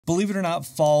Believe it or not,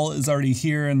 fall is already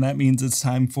here, and that means it's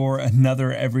time for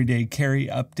another everyday carry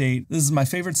update. This is my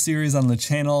favorite series on the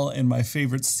channel and my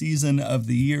favorite season of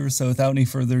the year, so without any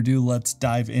further ado, let's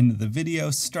dive into the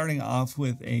video, starting off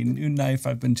with a new knife.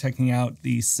 I've been checking out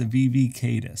the Civivi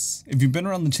Caudabe. If you've been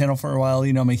around the channel for a while,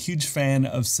 you know I'm a huge fan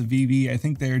of Civivi. I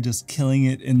think they're just killing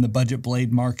it in the budget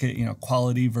blade market, you know,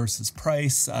 quality versus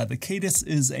price. The Caudabe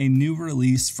is a new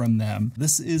release from them.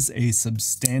 This is a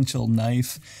substantial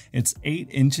knife. It's 8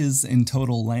 inches in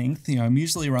total length. You know, I'm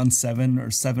usually around 7 or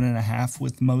 7.5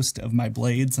 with most of my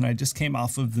blades, and I just came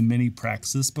off of the mini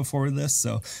Praxis before this,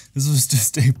 so this was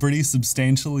just a pretty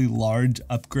substantially large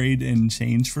upgrade and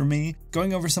change for me.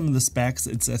 Going over some of the specs,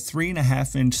 it's a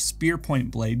 3.5-inch spear point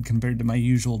blade compared to my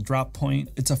usual drop point.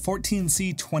 It's a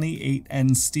 14C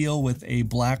 28N steel with a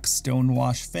black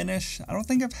stonewash finish. I don't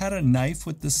think I've had a knife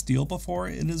with this steel before.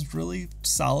 It is really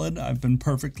solid. I've been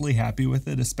perfectly happy with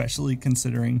it, especially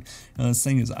considering this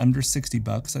thing is under 60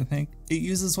 bucks, I think. It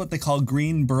uses what they call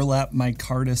green burlap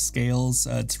micarta scales.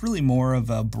 It's really more of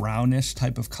a brownish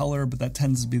type of color, but that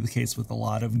tends to be the case with a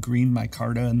lot of green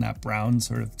micarta and that brown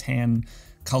sort of tan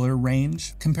color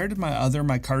range. Compared to my other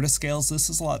micarta scales, this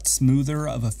is a lot smoother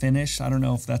of a finish. I don't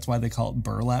know if that's why they call it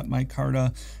burlap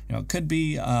micarta. You know, it could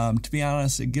be. To be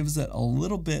honest, it gives it a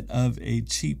little bit of a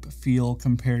cheap feel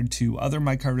compared to other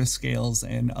micarta scales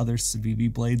and other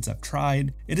Civivi blades I've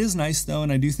tried. It is nice though,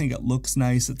 and I do think it looks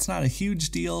nice. It's not a huge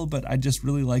deal, but I just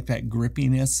really like that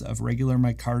grippiness of regular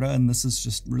micarta, and this is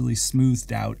just really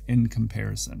smoothed out in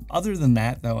comparison. Other than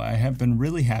that though, I have been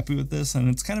really happy with this, and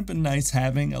it's kind of been nice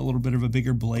having a little bit of a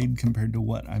bigger blade compared to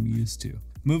what I'm used to.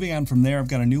 Moving on from there, I've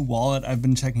got a new wallet I've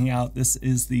been checking out. This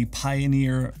is the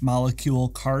Pioneer Molecule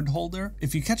card holder.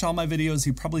 If you catch all my videos,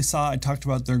 you probably saw I talked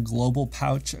about their global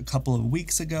pouch a couple of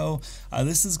weeks ago.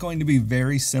 This is going to be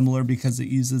very similar because it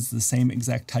uses the same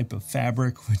exact type of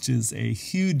fabric, which is a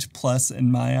huge plus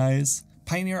in my eyes.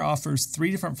 Pioneer offers 3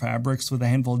 different fabrics with a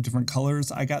handful of different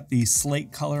colors. I got the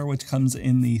slate color, which comes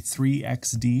in the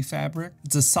 3XD fabric.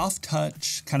 It's a soft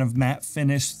touch, kind of matte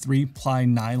finish 3-ply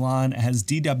nylon. It has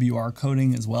DWR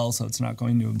coating as well, so it's not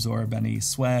going to absorb any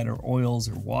sweat or oils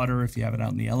or water if you have it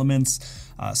out in the elements.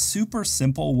 Super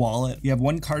simple wallet. You have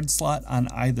 1 card slot on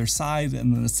either side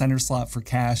and then a center slot for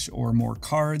cash or more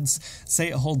cards. Say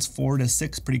it holds 4 to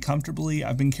 6 pretty comfortably.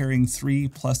 I've been carrying 3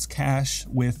 plus cash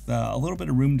with a little bit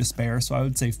of room to spare, so I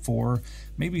would say 4,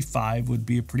 maybe 5 would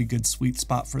be a pretty good sweet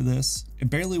spot for this. It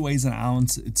barely weighs an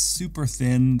ounce. It's super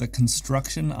thin. The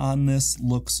construction on this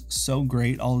looks so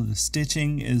great. All of the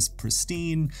stitching is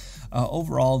pristine.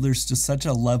 Overall, there's just such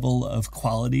a level of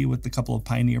quality with the couple of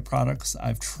Pioneer products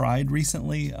I've tried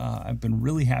recently. I've been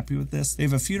really happy with this. They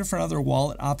have a few different other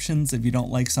wallet options if you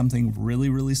don't like something really,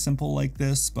 really simple like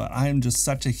this, but I am just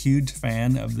such a huge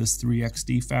fan of this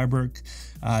 3XD fabric.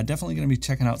 Definitely going to be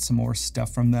checking out some more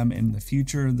stuff from them in the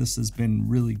future. This has been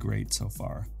really great so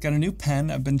far. Got a new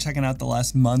pen I've been checking out the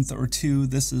last month or two.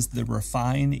 This is the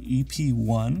Refine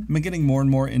EP1. I've been getting more and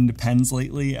more into pens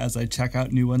lately as I check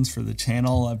out new ones for the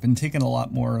channel. I've been taking a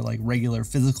lot more like regular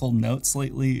physical notes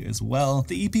lately as well.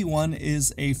 The EP1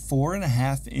 is a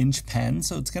 4.5-inch pen,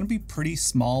 so it's going to be pretty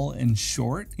small and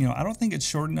short. You know, I don't think it's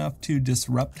short enough to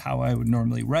disrupt how I would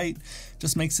normally write.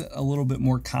 Just makes it a little bit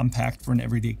more compact for an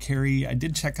everyday carry. I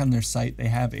did check on their site. They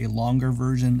have a longer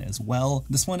version as well.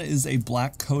 This one is a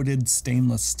black coated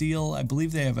stainless steel. I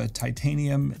believe they have a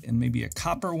titanium and maybe a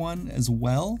copper one as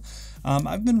well.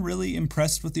 I've been really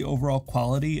impressed with the overall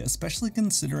quality, especially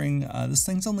considering this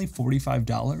thing's only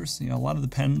 $45. You know, a lot of the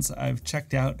pens I've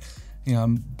checked out, you know,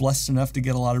 I'm blessed enough to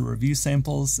get a lot of review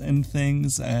samples and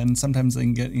things, and sometimes they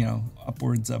can get, you know,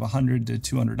 upwards of $100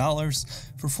 to $200.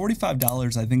 For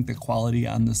 $45, I think the quality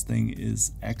on this thing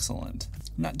is excellent.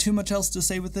 Not too much else to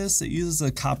say with this. It uses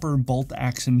a copper bolt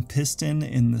action piston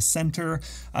in the center.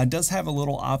 It does have a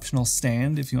little optional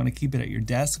stand if you want to keep it at your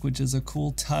desk, which is a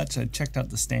cool touch. I checked out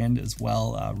the stand as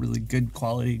well. Really good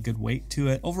quality, good weight to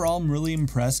it. Overall, I'm really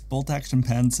impressed. Bolt action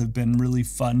pens have been really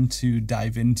fun to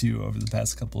dive into over the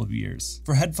past couple of years.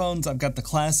 For headphones, I've got the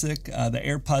classic, the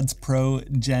AirPods Pro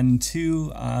Gen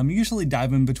 2. I'm usually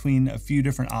diving between a few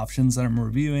different options that I'm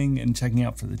reviewing and checking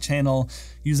out for the channel,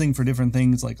 using for different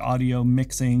things like audio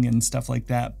mixing and stuff like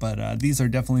that, but these are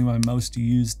definitely my most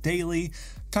used daily.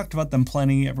 Talked about them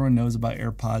plenty. Everyone knows about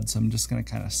AirPods, so I'm just going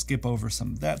to kind of skip over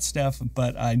some of that stuff.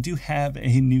 But I do have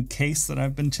a new case that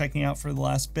I've been checking out for the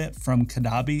last bit from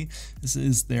Caudabe. This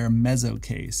is their Mezzo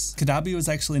case. Caudabe was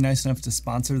actually nice enough to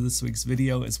sponsor this week's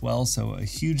video as well, so a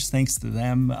huge thanks to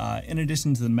them. In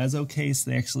addition to the Mezzo case,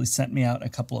 they actually sent me out a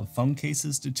couple of phone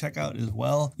cases to check out as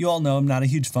well. You all know I'm not a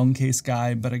huge phone case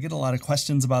guy, but I get a lot of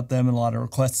questions about them and a lot of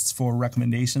requests for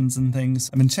recommendations and things.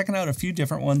 I've been checking out a few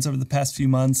different ones over the past few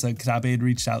months. Caudabe had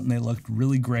reached out and they looked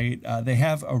really great. They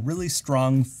have a really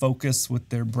strong focus with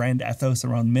their brand ethos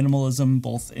around minimalism,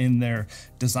 both in their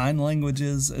design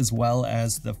languages as well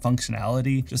as the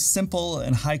functionality. Just simple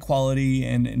and high quality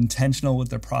and intentional with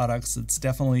their products. It's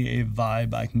definitely a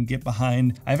vibe I can get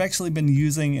behind. I've actually been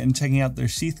using and checking out their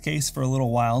sheath case for a little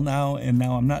while now, and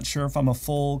now I'm not sure if I'm a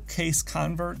full case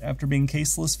convert after being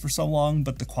caseless for so long,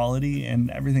 but the quality and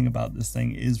everything about this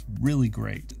thing is really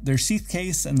great. Their sheath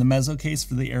case and the Mezzo case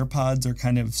for the AirPods are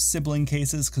kind of sibling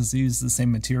cases because they use the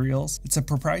same materials. It's a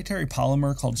proprietary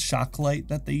polymer called Shocklite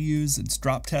that they use. It's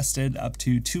drop tested up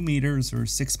to 2 meters or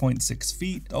 6.6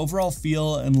 feet. The overall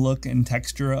feel and look and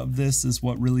texture of this is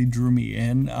what really drew me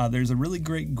in. There's a really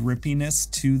great grippiness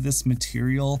to this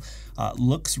material.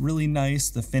 Looks really nice.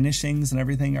 The finishings and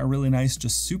everything are really nice,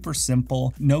 just super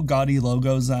simple. No gaudy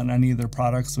logos on any of their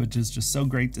products, which is just so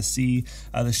great to see.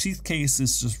 The sheath case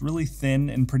is just really thin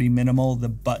and pretty minimal. The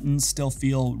buttons still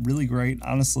feel really great.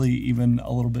 Honestly, even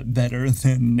a little bit better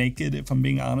than naked, if I'm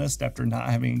being honest, after not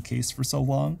having a case for so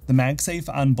long. The MagSafe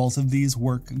on both of these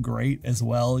work great as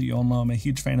well. You all know I'm a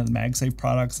huge fan of the MagSafe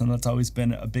products, and that's always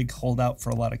been a big holdout for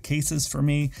a lot of cases for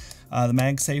me. The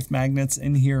MagSafe magnets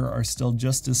in here are still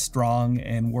just as strong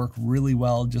and work really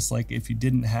well, just like if you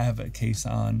didn't have a case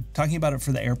on. Talking about it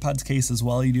for the AirPods case as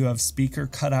well, you do have speaker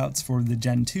cutouts for the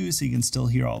Gen 2, so you can still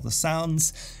hear all the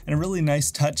sounds. And a really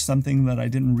nice touch, something that I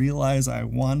didn't realize I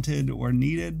wanted or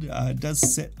needed. It does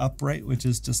sit upright, which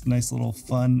is just a nice little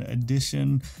fun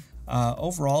addition.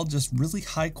 Overall, just really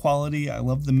high quality. I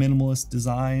love the minimalist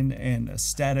design and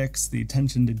aesthetics, the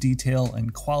attention to detail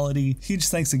and quality. Huge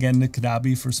thanks again to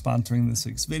Caudabe for sponsoring this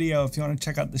week's video. If you want to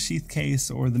check out the sheath case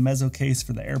or the Mezzo case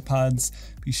for the AirPods,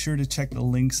 be sure to check the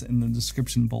links in the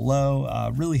description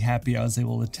below. Really happy I was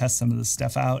able to test some of this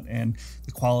stuff out, and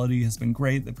the quality has been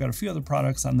great. They've got a few other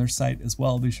products on their site as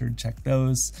well. Be sure to check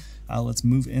those. Let's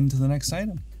move into the next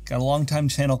item. Got a longtime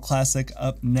channel classic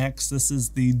up next. This is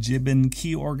the Jibbin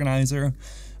key organizer.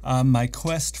 My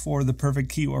quest for the perfect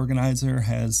key organizer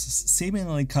has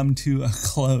seemingly come to a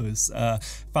close.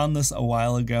 Found this a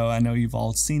while ago. I know you've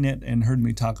all seen it and heard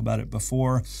me talk about it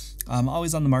before. I'm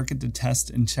always on the market to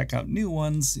test and check out new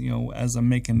ones, you know, as I'm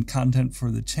making content for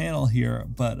the channel here,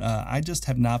 but I just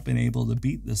have not been able to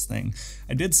beat this thing.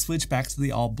 I did switch back to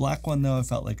the all black one though. I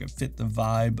felt like it fit the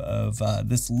vibe of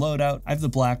this loadout. I have the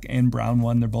black and brown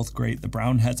one. They're both great. The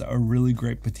brown has a really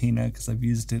great patina because I've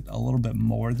used it a little bit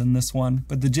more than this one.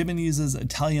 But the Jibbin uses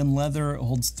Italian leather. It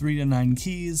holds 3 to 9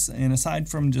 keys, and aside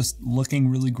from just looking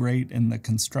really great in the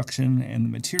construction and the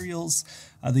materials,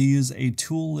 they use a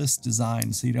toolless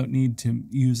design, so you don't need to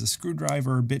use a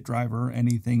screwdriver or bit driver or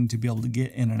anything to be able to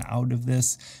get in and out of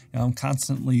this. You know, I'm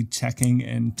constantly checking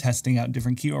and testing out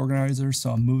different key organizers, so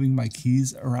I'm moving my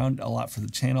keys around a lot for the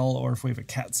channel, or if we have a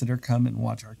cat sitter come and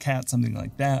watch our cat, something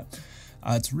like that.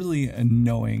 It's really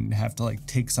annoying to have to like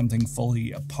take something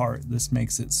fully apart. This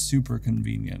makes it super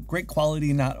convenient. Great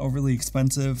quality, not overly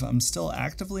expensive. I'm still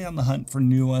actively on the hunt for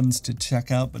new ones to check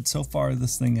out, but so far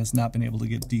this thing has not been able to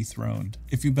get dethroned.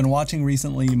 If you've been watching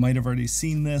recently, you might have already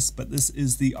seen this, but this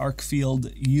is the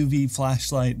Arcfield UV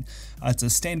flashlight. It's a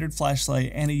standard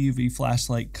flashlight and a UV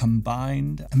flashlight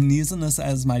combined. I've been using this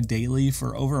as my daily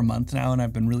for over a month now, and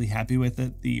I've been really happy with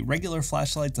it. The regular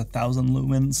flashlight's 1,000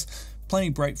 lumens. Plenty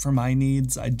bright for my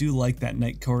needs. I do like that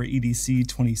Nightcore EDC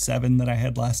 27 that I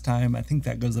had last time. I think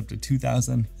that goes up to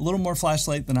 2,000. A little more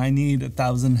flashlight than I need.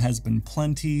 1,000 has been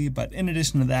plenty, but in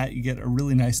addition to that, you get a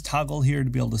really nice toggle here to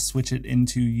be able to switch it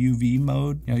into UV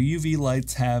mode. You know, UV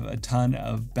lights have a ton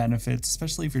of benefits,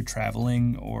 especially if you're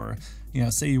traveling or, you know,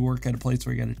 say you work at a place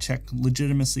where you got to check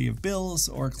legitimacy of bills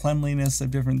or cleanliness of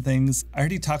different things. I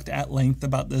already talked at length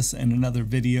about this in another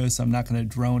video, so I'm not going to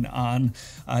drone on.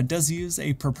 It does use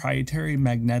a proprietary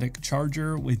magnetic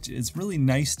charger, which is really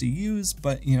nice to use,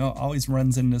 but, you know, always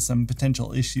runs into some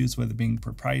potential issues with it being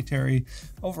proprietary.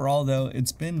 Overall, though,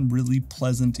 it's been really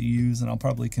pleasant to use, and I'll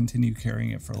probably continue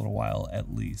carrying it for a little while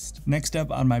at least. Next up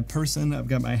on my person, I've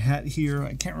got my hat here.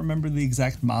 I can't remember the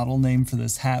exact model name for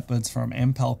this hat, but it's from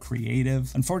Ampel Creative.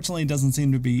 creative. Unfortunately, it doesn't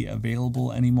seem to be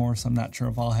available anymore, so I'm not sure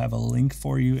if I'll have a link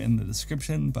for you in the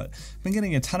description, but I've been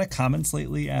getting a ton of comments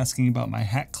lately asking about my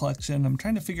hat collection. I'm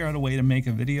trying to figure out a way to make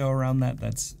a video around that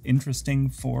that's interesting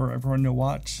for everyone to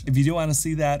watch. If you do want to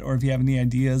see that, or if you have any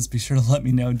ideas, be sure to let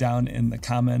me know down in the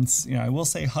comments. I will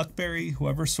say Huckberry,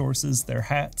 whoever sources their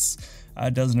hats,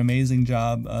 does an amazing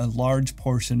job. A large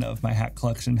portion of my hat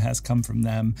collection has come from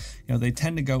them. They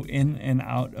tend to go in and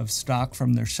out of stock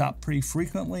from their shop pretty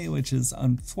frequently, which is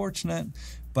unfortunate,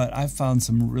 but I've found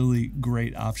some really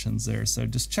great options there. So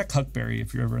just check Huckberry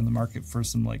if you're ever in the market for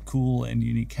some like cool and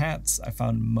unique hats. I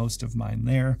found most of mine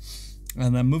there.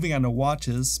 And then moving on to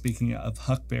watches, speaking of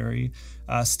Huckberry,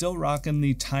 still rocking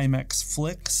the Timex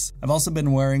Flicks. I've also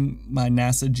been wearing my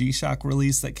NASA G-Shock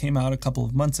release that came out a couple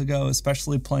of months ago,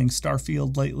 especially playing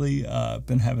Starfield lately.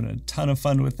 Been having a ton of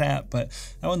fun with that, but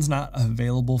that one's not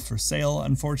available for sale,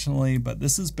 unfortunately, but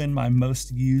this has been my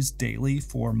most used daily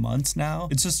for months now.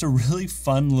 It's just a really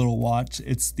fun little watch.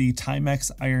 It's the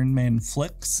Timex Ironman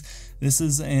Flicks. This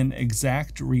is an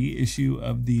exact reissue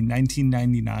of the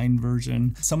 1999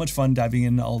 version. So much fun diving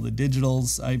into all the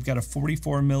digitals. I've got a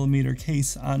 44mm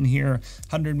case on here,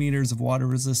 100 meters of water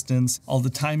resistance, all the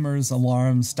timers,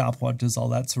 alarms, stopwatches, all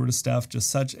that sort of stuff.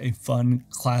 Just such a fun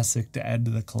classic to add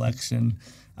to the collection.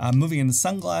 Moving into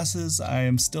sunglasses, I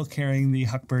am still carrying the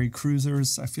Huckberry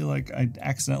Cruisers. I feel like I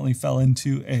accidentally fell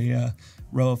into a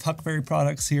row of Huckberry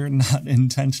products here, not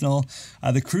intentional.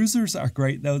 The Cruisers are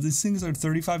great though. These things are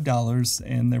 $35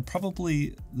 and they're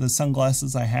probably the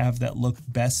sunglasses I have that look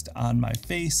best on my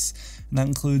face. And that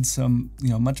includes some,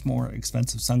 much more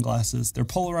expensive sunglasses. They're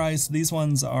polarized. These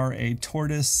ones are a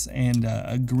tortoise and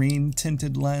a green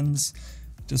tinted lens.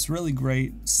 Just really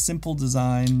great, simple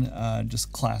design,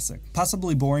 just classic.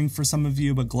 Possibly boring for some of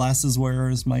you, but glasses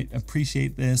wearers might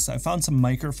appreciate this. I found some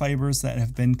microfibers that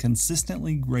have been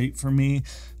consistently great for me.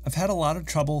 I've had a lot of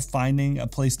trouble finding a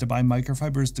place to buy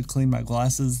microfibers to clean my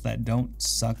glasses that don't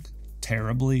suck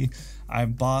terribly.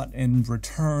 I've bought and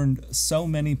returned so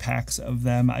many packs of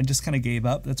them. I just kind of gave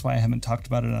up. That's why I haven't talked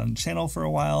about it on the channel for a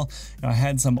while. I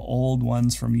had some old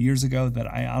ones from years ago that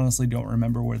I honestly don't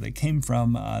remember where they came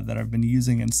from that I've been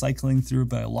using and cycling through,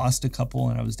 but I lost a couple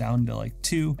and I was down to like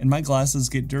 2. And my glasses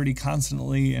get dirty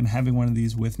constantly, and having one of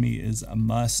these with me is a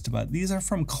must. But these are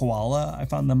from Koala. I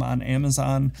found them on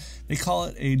Amazon. They call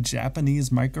it a Japanese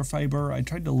microfiber. I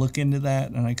tried to look into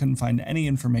that and I couldn't find any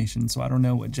information, so I don't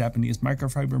know what Japanese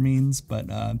microfiber means.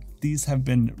 But these have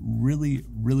been really,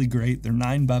 really great. They're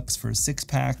 $9 for a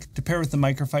 6-pack. To pair with the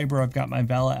microfiber, I've got my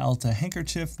Vala Alta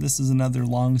handkerchief. This is another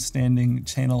long-standing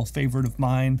channel favorite of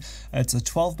mine. It's a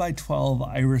 12x12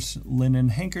 Irish linen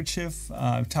handkerchief.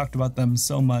 I've talked about them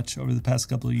so much over the past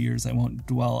couple of years, I won't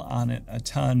dwell on it a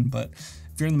ton, but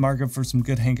if you're in the market for some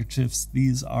good handkerchiefs,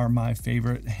 these are my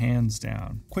favorite, hands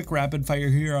down. Quick rapid fire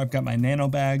here. I've got my nano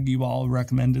bag. You all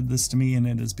recommended this to me and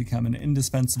it has become an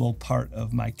indispensable part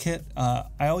of my kit. I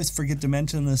always forget to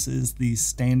mention this is the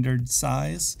standard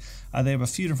size. They have a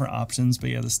few different options, but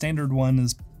yeah, the standard one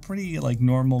is pretty like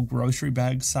normal grocery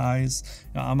bag size.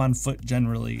 I'm on foot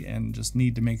generally and just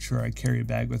need to make sure I carry a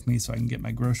bag with me so I can get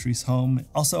my groceries home.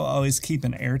 Also, I always keep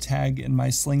an AirTag in my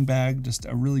sling bag, just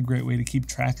a really great way to keep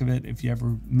track of it if you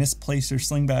ever misplace your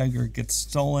sling bag or it gets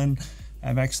stolen.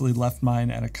 I've actually left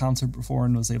mine at a concert before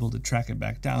and was able to track it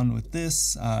back down with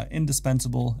this.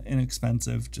 Indispensable,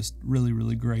 inexpensive, just really,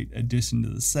 really great addition to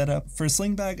the setup. For a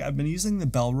sling bag, I've been using the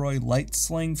Bellroy Light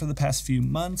Sling for the past few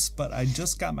months, but I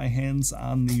just got my hands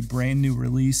on the brand new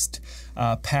released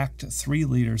packed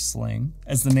 3-liter sling.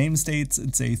 As the name states,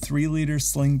 it's a 3-liter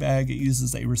sling bag. It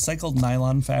uses a recycled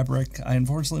nylon fabric. I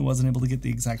unfortunately wasn't able to get the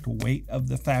exact weight of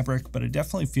the fabric, but it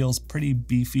definitely feels pretty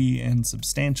beefy and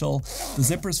substantial. The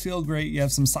zippers feel great. You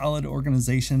have some solid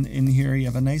organization in here. You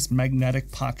have a nice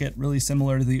magnetic pocket, really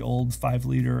similar to the old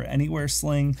 5-liter Anywhere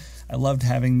sling. I loved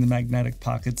having the magnetic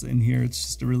pockets in here. It's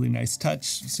just a really nice touch.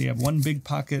 So you have one big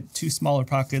pocket, 2 smaller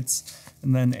pockets,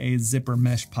 and then a zipper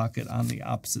mesh pocket on the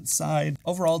opposite side.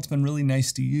 Overall, it's been really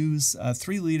nice to use.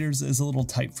 3 liters is a little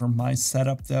tight for my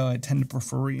setup though. I tend to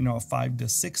prefer, a 5 to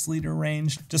 6 liter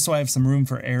range, just so I have some room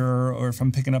for error, or if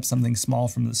I'm picking up something small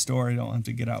from the store, I don't have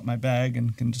to get out my bag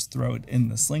and can just throw it in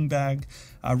the sling bag.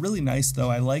 Really nice though.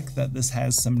 I like that this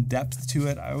has some depth to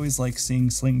it. I always like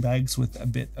seeing sling bags with a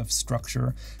bit of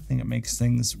structure. I think it makes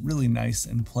things really nice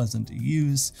and pleasant to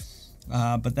use.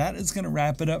 But that is going to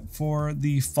wrap it up for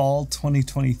the fall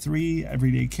 2023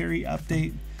 everyday carry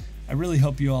update. I really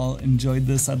hope you all enjoyed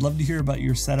this. I'd love to hear about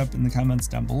your setup in the comments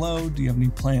down below. Do you have any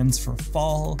plans for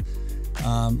fall?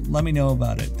 Let me know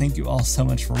about it. Thank you all so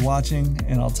much for watching,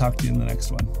 and I'll talk to you in the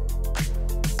next one.